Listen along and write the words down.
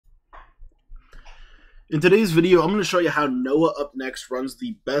In today's video, I'm going to show you how NoahUpNxt runs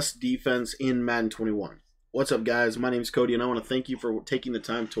the best defense in Madden 21. What's up, guys? My name is Cody, and I want to thank you for taking the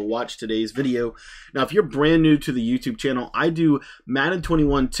time to watch today's video. Now, if you're brand new to the YouTube channel, I do Madden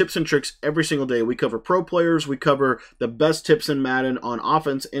 21 tips and tricks every single day. We cover pro players, we cover the best tips in Madden on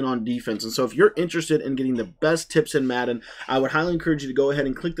offense and on defense. And so if you're interested in getting the best tips in Madden, I would highly encourage you to go ahead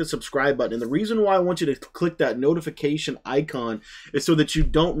and click the subscribe button. And the reason why I want you to click that notification icon is so that you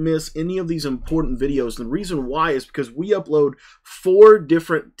don't miss any of these important videos. And the reason why is because we upload 4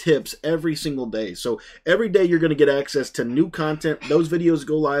 different tips every single day. So every day you're going to get access to new content. Those videos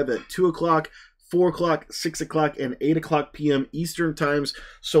go live at 2 o'clock, 4 o'clock, 6 o'clock, and 8 o'clock p.m. Eastern times.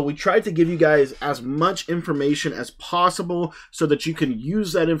 So we try to give you guys as much information as possible so that you can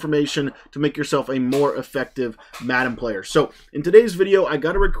use that information to make yourself a more effective Madden player. So in today's video, I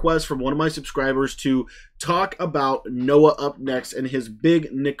got a request from one of my subscribers to talk about NoahUpNxt and his big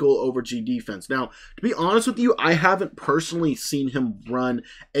nickel over G defense. Now, to be honest with you, I haven't personally seen him run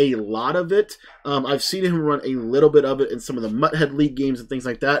a lot of it. I've seen him run a little bit of it in some of the Mutthead League games and things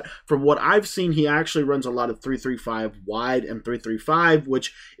like that. From what I've seen, he actually runs a lot of 3-3-5 wide and 3-3-5,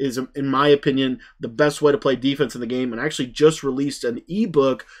 which is, in my opinion, the best way to play defense in the game. And I actually just released an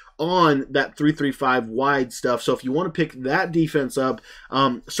ebook on that 3-3-5 wide stuff. So if you want to pick that defense up,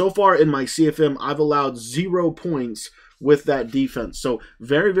 so far in my CFM, I've allowed 0 points with that defense. So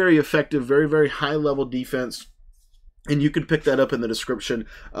very, very effective, very, very high level defense. And you can pick that up in the description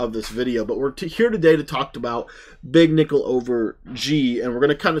of this video. But we're here today to talk about big nickel over G. And we're going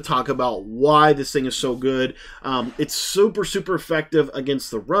to kind of talk about why this thing is so good. It's super, super effective against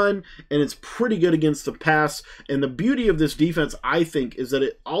the run. And it's pretty good against the pass. And the beauty of this defense, I think, is that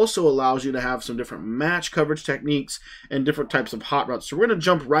it also allows you to have some different match coverage techniques and different types of hot routes. So we're going to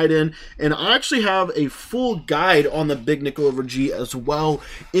jump right in. And I actually have a full guide on the big nickel over G as well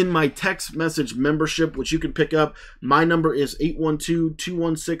in my text message membership, which you can pick up. My number is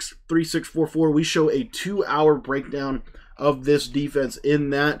 812-216-3644. We show a 2-hour breakdown of this defense in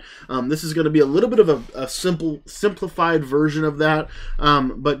that. This is going to be a little bit of a simplified version of that,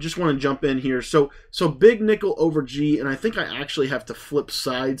 but just want to jump in here. So big nickel over G, and I think I actually have to flip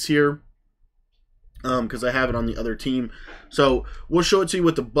sides here because I have it on the other team. So we'll show it to you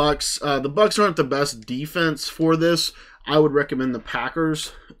with the Bucks. The Bucks aren't the best defense for this. I would recommend the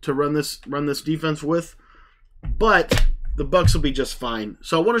Packers to run this defense with, but the Bucks will be just fine.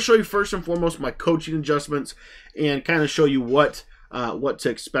 So I want to show you first and foremost my coaching adjustments and kind of show you what to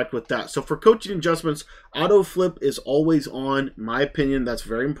expect with that. So for coaching adjustments, auto flip is always on. In my opinion, that's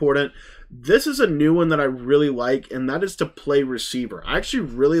very important. This is a new one that I really like, and that is to play receiver. I actually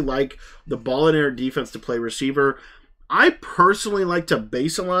really like the ball and air defense to play receiver. I personally like to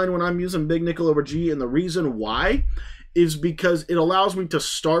base align when I'm using big nickel over G, and the reason why is because it allows me to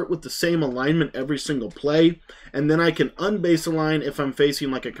start with the same alignment every single play, and then I can unbase align if I'm facing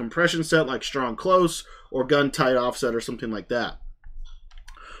like a compression set like strong close or gun tight offset or something like that.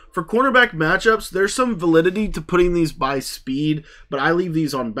 For cornerback matchups, there's some validity to putting these by speed, but I leave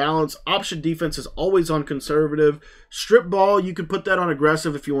these on balance. Option defense is always on conservative. Strip ball, you could put that on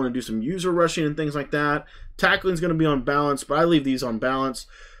aggressive if you want to do some user rushing and things like that. Tackling is going to be on balance, but I leave these on balance.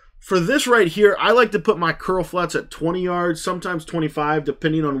 For this right here, I like to put my curl flats at 20 yards, sometimes 25,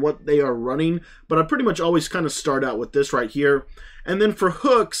 depending on what they are running. But I pretty much always kind of start out with this right here. And then for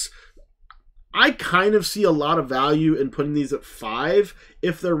hooks, I kind of see a lot of value in putting these at 5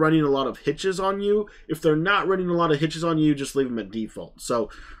 if they're running a lot of hitches on you. If they're not running a lot of hitches on you, just leave them at default.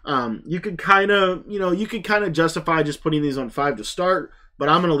 So you could kind of, justify just putting these on 5 to start, but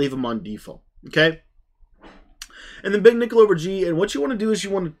I'm going to leave them on default. Okay. And then big nickel over G, and what you want to do is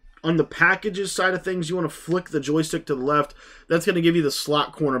you want to, on the packages side of things, you want to flick the joystick to the left. That's going to give you the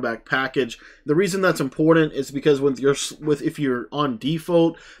slot cornerback package. The reason that's important is because if you're on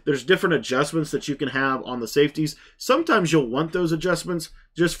default, there's different adjustments that you can have on the safeties. Sometimes you'll want those adjustments.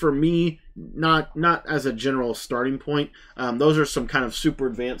 Just for me, not as a general starting point. Those are some kind of super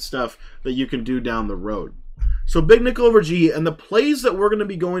advanced stuff that you can do down the road. So big nickel over G, and the plays that we're going to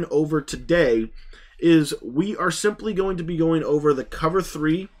be going over today is we are simply going to be going over the cover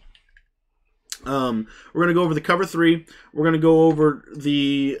 3. We're going to go over the cover 3. We're going to go over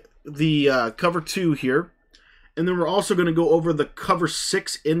the cover 2 here. And then we're also going to go over the cover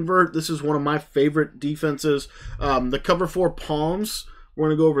 6 invert. This is one of my favorite defenses. The cover 4 palms. We're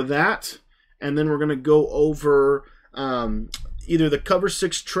going to go over that. And then we're going to go over either the cover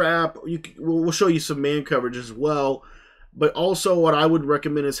 6 trap. We'll show you some man coverage as well. But also what I would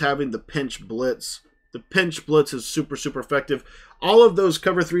recommend is having the pinch blitz. The pinch blitz is super, super effective. All of those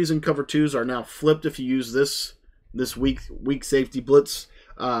cover 3s and cover 2s are now flipped if you use this weak safety blitz.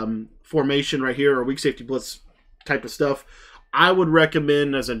 formation right here, or weak safety blitz type of stuff, I would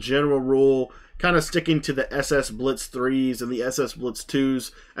recommend as a general rule kind of sticking to the SS Blitz 3s and the SS Blitz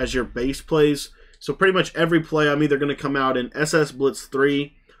 2s as your base plays. So pretty much every play I'm either going to come out in SS Blitz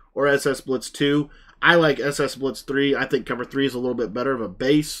 3 or SS Blitz 2. I like SS Blitz 3. I think cover 3 is a little bit better of a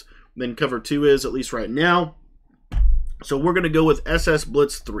base than cover 2 is, at least right now. So we're going to go with SS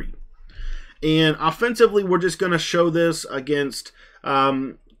Blitz 3. And offensively, we're just going to show this against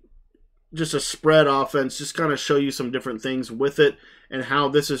just a spread offense, just kind of show you some different things with it and how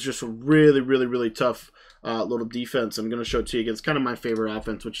this is just a really, really, really tough little defense. I'm going to show it to you against kind of my favorite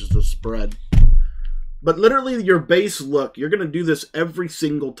offense, which is the spread. But literally your base look, you're going to do this every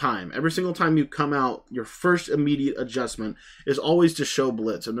single time. Every single time you come out, your first immediate adjustment is always to show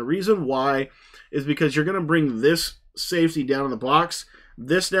blitz. And the reason why is because you're going to bring this safety down in the box.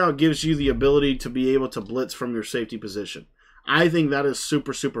 This now gives you the ability to be able to blitz from your safety position. I think that is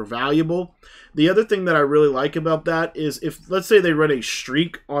super, super valuable. The other thing that I really like about that is if, let's say they run a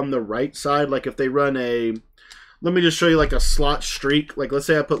streak on the right side, like if they run a, let me just show you like a slot streak. Like let's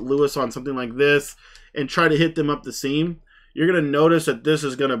say I put Lewis on something like this and try to hit them up the seam. You're going to notice that this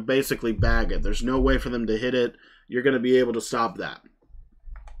is going to basically bag it. There's no way for them to hit it. You're going to be able to stop that.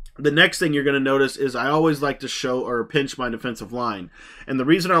 The next thing you're going to notice is I always like to show or pinch my defensive line. And the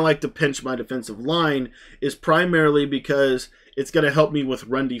reason I like to pinch my defensive line is primarily because it's going to help me with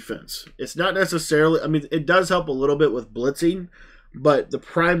run defense. It's not necessarily, I mean, it does help a little bit with blitzing, but the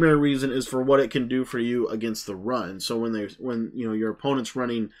primary reason is for what it can do for you against the run. So when you know your opponent's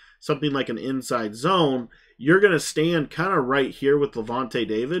running something like an inside zone, you're going to stand kind of right here with Levante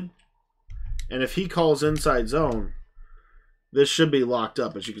David. And if he calls inside zone, this should be locked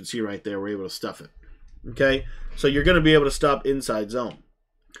up, as you can see right there. We're able to stuff it. Okay? So you're going to be able to stop inside zone.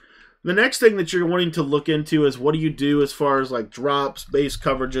 The next thing that you're wanting to look into is what do you do as far as like drops, base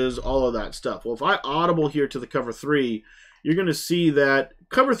coverages, all of that stuff. Well, if I audible here to the cover 3, you're going to see that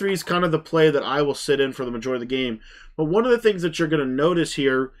cover 3 is kind of the play that I will sit in for the majority of the game. But one of the things that you're going to notice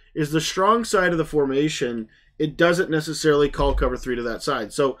here is the strong side of the formation, it doesn't necessarily call cover 3 to that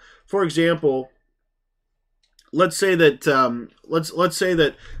side. So, for example, let's say that let's say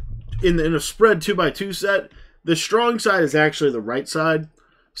that in a spread 2x2 set, the strong side is actually the right side.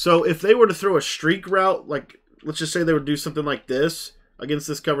 So if they were to throw a streak route, like let's just say they would do something like this against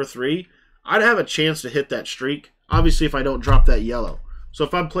this cover 3, I'd have a chance to hit that streak. Obviously, if I don't drop that yellow. So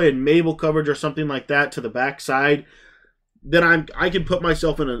if I'm playing Mabel coverage or something like that to the backside, then I can put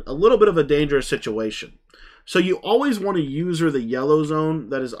myself in a little bit of a dangerous situation. So you always want to user the yellow zone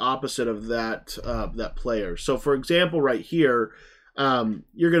that is opposite of that that player. So for example, right here,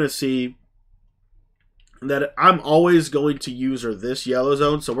 you're going to see that I'm always going to user this yellow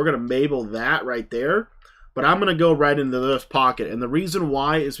zone. So we're going to Mabel that right there. But I'm going to go right into this pocket. And the reason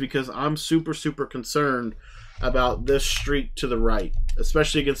why is because I'm super, super concerned about this streak to the right,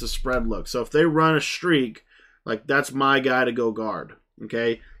 especially against the spread look. So if they run a streak, like that's my guy to go guard.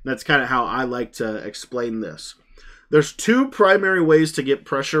 Okay, that's kind of how I like to explain this. There's two primary ways to get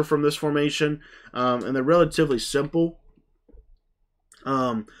pressure from this formation, and they're relatively simple.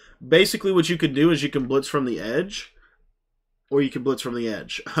 Basically, what you can do is you can blitz from the edge, or you can blitz from the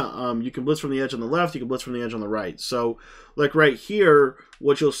edge. You can blitz from the edge on the left, you can blitz from the edge on the right. So, like right here,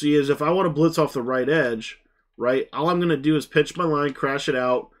 what you'll see is if I want to blitz off the right edge, right, all I'm going to do is pitch my line, crash it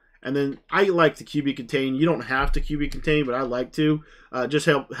out, and then I like to QB contain. You don't have to QB contain, but I like to. Just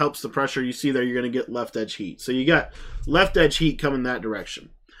helps the pressure. You see there, you're going to get left edge heat. So you got left edge heat coming that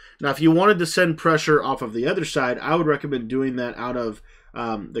direction. Now, if you wanted to send pressure off of the other side, I would recommend doing that out of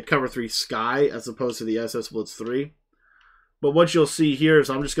the cover 3 sky as opposed to the SS Blitz 3. But what you'll see here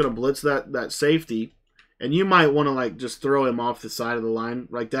is I'm just going to blitz that safety, and you might want to like just throw him off the side of the line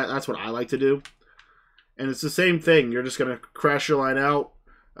like that. That's what I like to do. And it's the same thing. You're just going to crash your line out.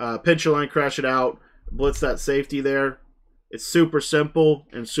 Pinch your line, crash it out, blitz that safety there. It's super simple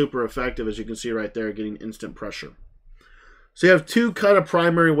and super effective, as you can see right there, getting instant pressure. So you have two kind of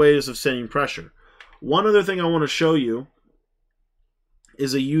primary ways of sending pressure. One other thing I want to show you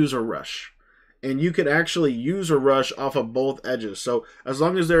is a user rush. And you could actually user rush off of both edges. So as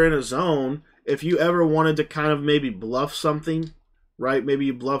long as they're in a zone, if you ever wanted to kind of maybe bluff something, right? Maybe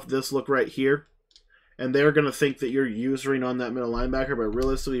you bluff this look right here. And they're going to think that you're usering on that middle linebacker, but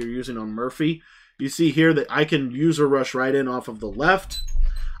realistically you're using on Murphy. You see here that I can user rush right in off of the left.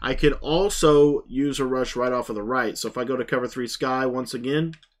 I can also user rush right off of the right. So if I go to cover 3 sky once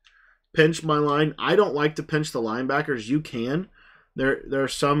again, pinch my line. I don't like to pinch the linebackers. You can.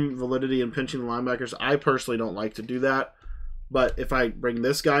 There's some validity in pinching the linebackers. I personally don't like to do that. But if I bring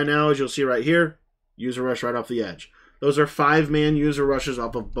this guy now, as you'll see right here, user rush right off the edge. Those are 5-man user rushes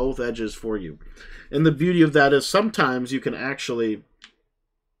off of both edges for you. And the beauty of that is sometimes you can actually,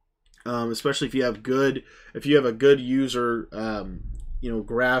 especially if you have a good user,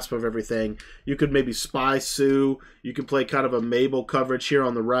 grasp of everything, you could maybe spy Sue. You could play kind of a Mabel coverage here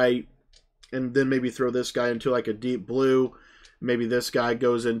on the right, and then maybe throw this guy into like a deep blue. Maybe this guy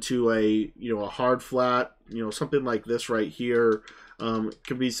goes into a hard flat, something like this right here.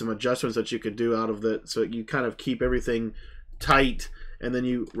 Could be some adjustments that you could do out of it, so you kind of keep everything tight, and then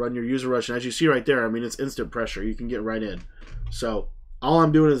you run your user rush. And as you see right there, I mean, it's instant pressure. You can get right in. So all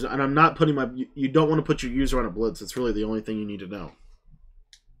I'm doing is, and I'm not putting you don't want to put your user on a blitz. It's really the only thing you need to know.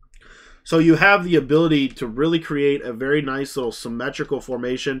 So you have the ability to really create a very nice little symmetrical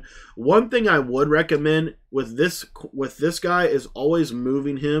formation. One thing I would recommend with this guy is always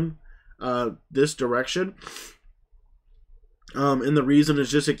moving him this direction. And the reason is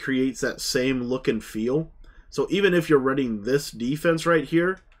just it creates that same look and feel. So even if you're running this defense right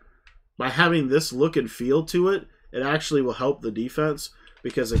here, by having this look and feel to it, it actually will help the defense,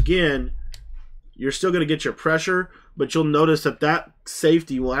 because again, you're still going to get your pressure, but you'll notice that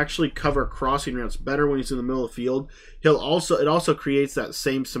safety will actually cover crossing routes better when he's in the middle of the field. It also creates that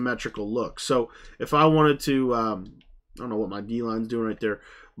same symmetrical look. So if I wanted to, I don't know what my D-line's doing right there,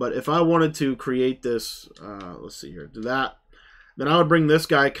 but if I wanted to create this, let's see here, do that, then I would bring this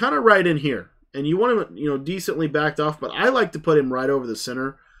guy kind of right in here. And you want him, decently backed off, but I like to put him right over the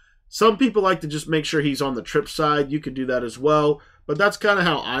center. Some people like to just make sure he's on the trip side. You could do that as well, but that's kind of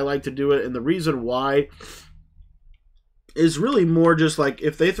how I like to do it. And the reason why is really more just like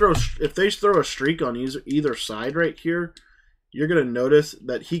if they throw a streak on either side right here, you're going to notice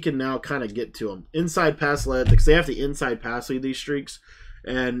that he can now kind of get to him. Inside pass led, because they have the inside pass lead these streaks.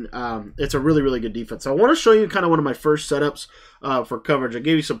 And it's a really, really good defense. So I want to show you kind of one of my first setups for coverage. I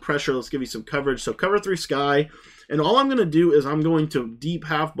gave you some pressure. Let's give you some coverage. So cover 3 sky. And all I'm going to do is I'm going to deep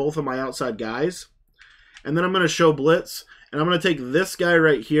half both of my outside guys. And then I'm going to show blitz. And I'm going to take this guy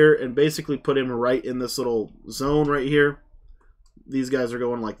right here and basically put him right in this little zone right here. These guys are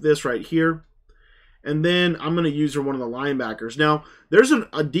going like this right here. And then I'm going to use one of the linebackers. Now, there's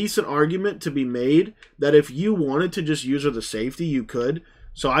a decent argument to be made that if you wanted to just use the safety, you could.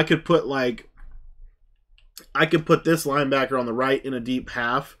 So I could put this linebacker on the right in a deep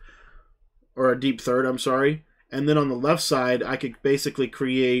half, or a deep third, I'm sorry. And then on the left side, I could basically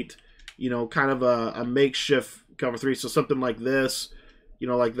create, kind of a makeshift cover 3. So something like this,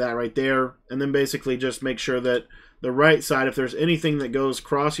 like that right there. And then basically just make sure that the right side, if there's anything that goes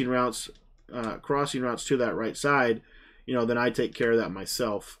crossing routes to that right side, then I take care of that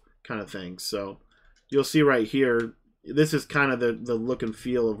myself, kind of thing. So you'll see right here, this is kind of the look and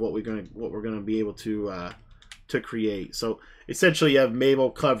feel of what we're going to be able to create. So essentially, you have Mabel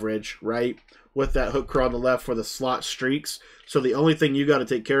coverage, right, with that hooker on the left for the slot streaks. So the only thing you got to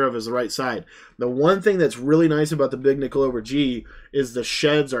take care of is the right side. The one thing that's really nice about the big nickel over G is the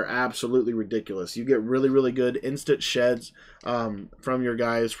sheds are absolutely ridiculous. You get really, really good instant sheds from your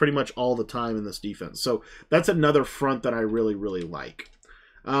guys pretty much all the time in this defense. So that's another front that I really, really like.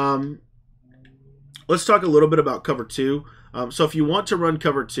 Let's talk a little bit about cover 2. So if you want to run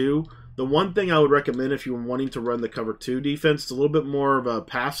cover 2, the one thing I would recommend if you're wanting to run the cover 2 defense, it's a little bit more of a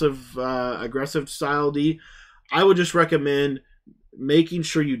passive, aggressive style D. I would just recommend making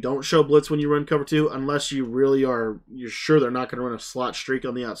sure you don't show blitz when you run cover 2, unless you really you're sure they're not going to run a slot streak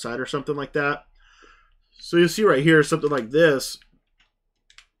on the outside or something like that. So you'll see right here, something like this.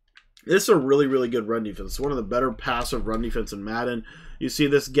 This is a really, really good run defense. It's one of the better passive run defense in Madden. You see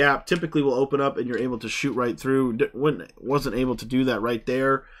this gap typically will open up and you're able to shoot right through. Wasn't able to do that right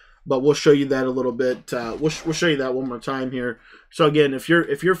there, but we'll show you that a little bit. We'll show you that one more time here. So again, if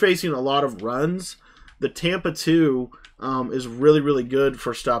you're facing a lot of runs, the Tampa 2 is really, really good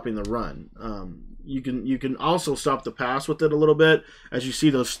for stopping the run. You can also stop the pass with it a little bit. As you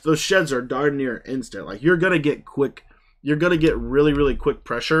see, those sheds are darn near instant. Like you're gonna get really, really quick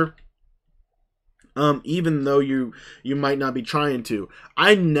pressure. Even though you might not be trying to.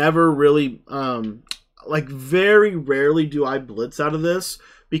 I never really very rarely do I blitz out of this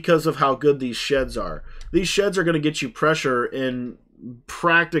because of how good these sheds are. These sheds are going to get you pressure in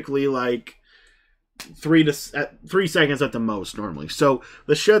practically like 3 seconds at the most normally. So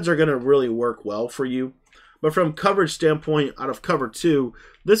the sheds are going to really work well for you. But from coverage standpoint, out of cover 2,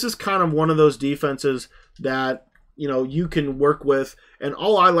 this is kind of one of those defenses that you can work with. And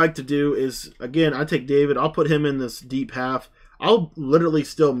all I like to do is, again, I take David, I'll put him in this deep half. I'll literally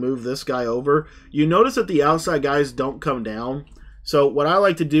still move this guy over. You notice that the outside guys don't come down. So what I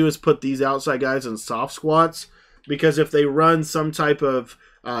like to do is put these outside guys in soft squats, because if they run some type of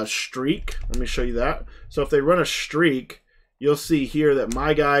streak, let me show you that. So if they run a streak, you'll see here that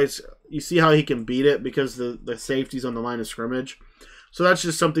my guys, you see how he can beat it because the safety's on the line of scrimmage. So that's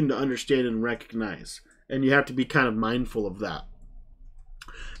just something to understand and recognize, and you have to be kind of mindful of that.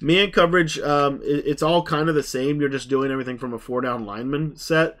 Man coverage, it's all kind of the same. You're just doing everything from a 4-down lineman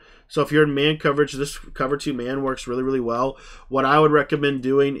set. So if you're in man coverage, this cover 2 man works really, really well. What I would recommend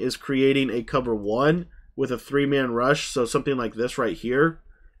doing is creating a cover 1 with a 3-man rush, so something like this right here,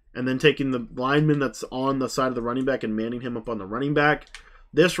 and then taking the lineman that's on the side of the running back and manning him up on the running back.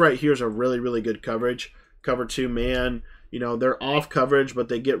 This right here is a really, really good coverage. Cover 2 man, you know, they're off coverage, but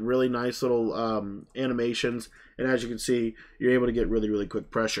they get really nice little animations. And as you can see, you're able to get really, really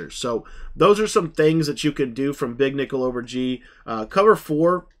quick pressure. So those are some things that you can do from big nickel over G. Cover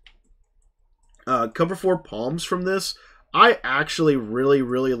 4 palms from this. I actually really,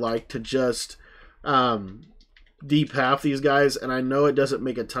 really like to just deep half these guys, and I know it doesn't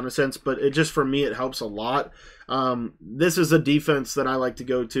make a ton of sense, but it just, for me, it helps a lot. This is a defense that I like to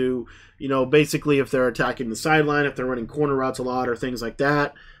go to, you know, basically if they're attacking the sideline, if they're running corner routes a lot or things like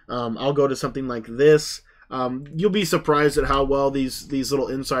that, I'll go to something like this. You'll be surprised at how well these little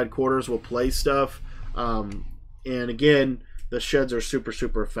inside quarters will play stuff. And again, the sheds are super,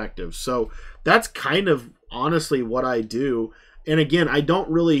 super effective. So that's kind of honestly what I do. And again, I don't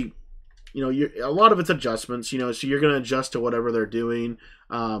really, you know, a lot of it's adjustments, you know, so you're going to adjust to whatever they're doing.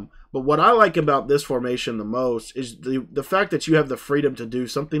 But what I like about this formation the most is the fact that you have the freedom to do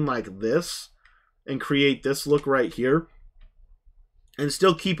something like this and create this look right here and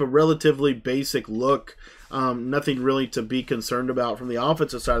still keep a relatively basic look. Nothing really to be concerned about from the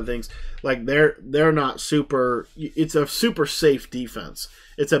offensive side of things. Like they're not super, it's a super safe defense.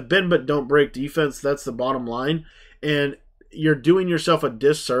 It's a bend but don't break defense. That's the bottom line. And you're doing yourself a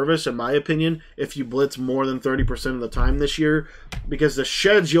disservice, in my opinion, if you blitz more than 30% of the time this year, because the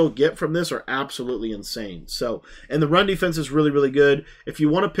sheds you'll get from this are absolutely insane. So, and the run defense is really, really good. If you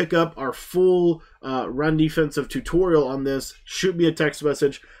want to pick up our full run defensive tutorial on this, shoot me a text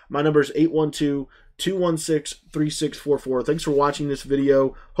message. My number is 812-216-3644. Thanks for watching this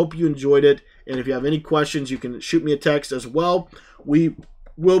video. Hope you enjoyed it. And if you have any questions, you can shoot me a text as well. We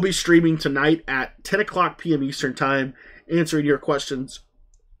will be streaming tonight at 10 o'clock p.m. Eastern Time, answering your questions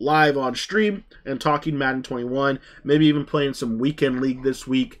live on stream and talking Madden 21, maybe even playing some weekend league this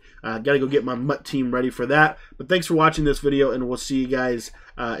week. Got to go get my MUT team ready for that. But thanks for watching this video, and we'll see you guys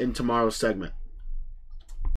in tomorrow's segment.